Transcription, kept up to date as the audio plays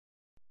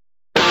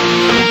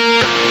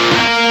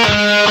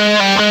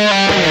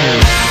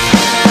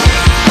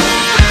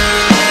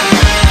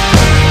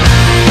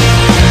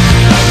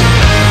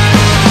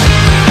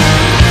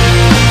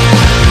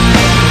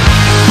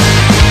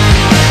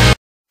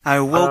I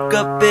woke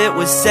up, it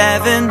was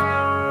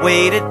 7,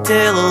 waited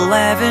till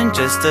 11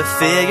 just to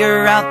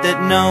figure out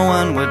that no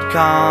one would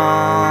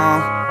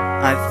call.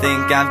 I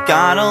think I've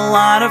got a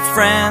lot of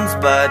friends,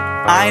 but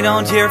I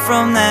don't hear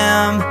from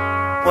them.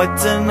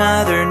 What's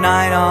another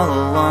night all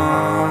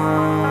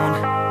alone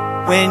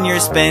when you're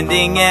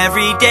spending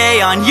every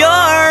day on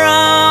your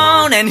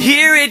own? And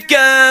here it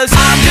goes.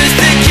 I'm just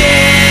a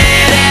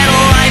kid and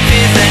life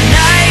is a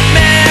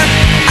nightmare.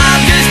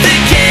 I'm just a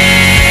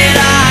kid,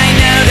 I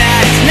know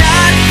that it's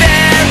not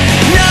fair.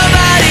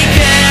 Nobody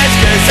cares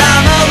 'cause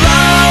I'm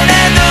alone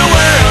and the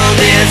world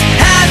is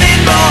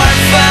having more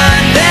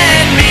fun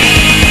than me.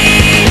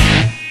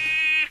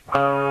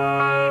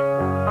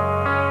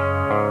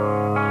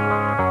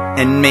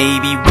 And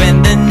maybe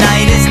when the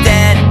night is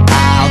dead,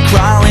 I'll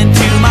crawl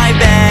into my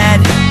bed,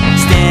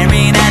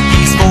 staring at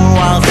these four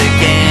walls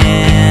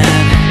again.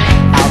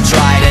 I'll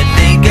try to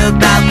think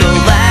about the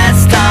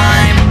last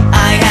time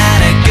I had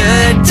a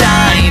good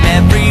time.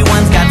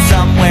 Everyone's got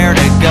somewhere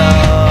to go,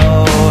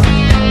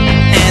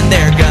 and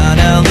they're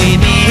gonna leave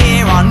me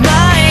here on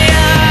my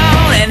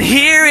own. And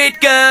here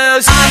it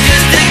goes. I'm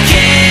just a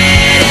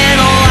kid and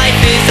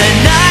life is a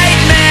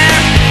nightmare.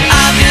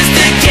 I'm just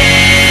a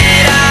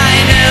kid, I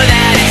know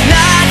that it's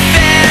not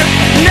fair.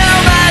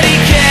 Nobody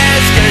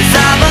cares 'cause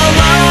I'm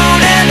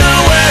alone and the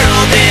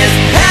world is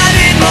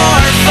having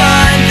more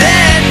fun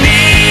than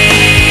me.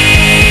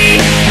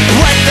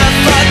 What the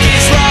fuck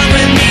is wrong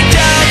with me?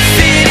 Don't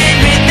fit in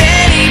with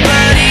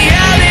anybody.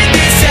 How did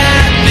this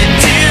happen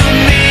to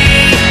me?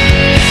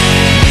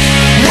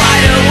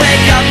 Wide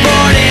awake, I'm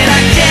bored and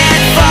I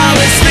can't fall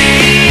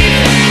asleep.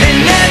 And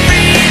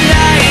every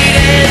night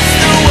is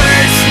the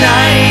worst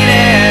night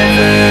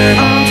ever.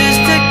 I'm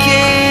just a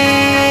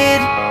kid.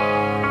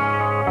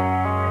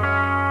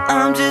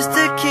 I'm just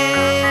a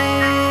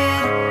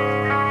kid.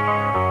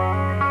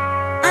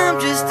 I'm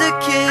just a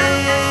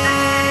kid.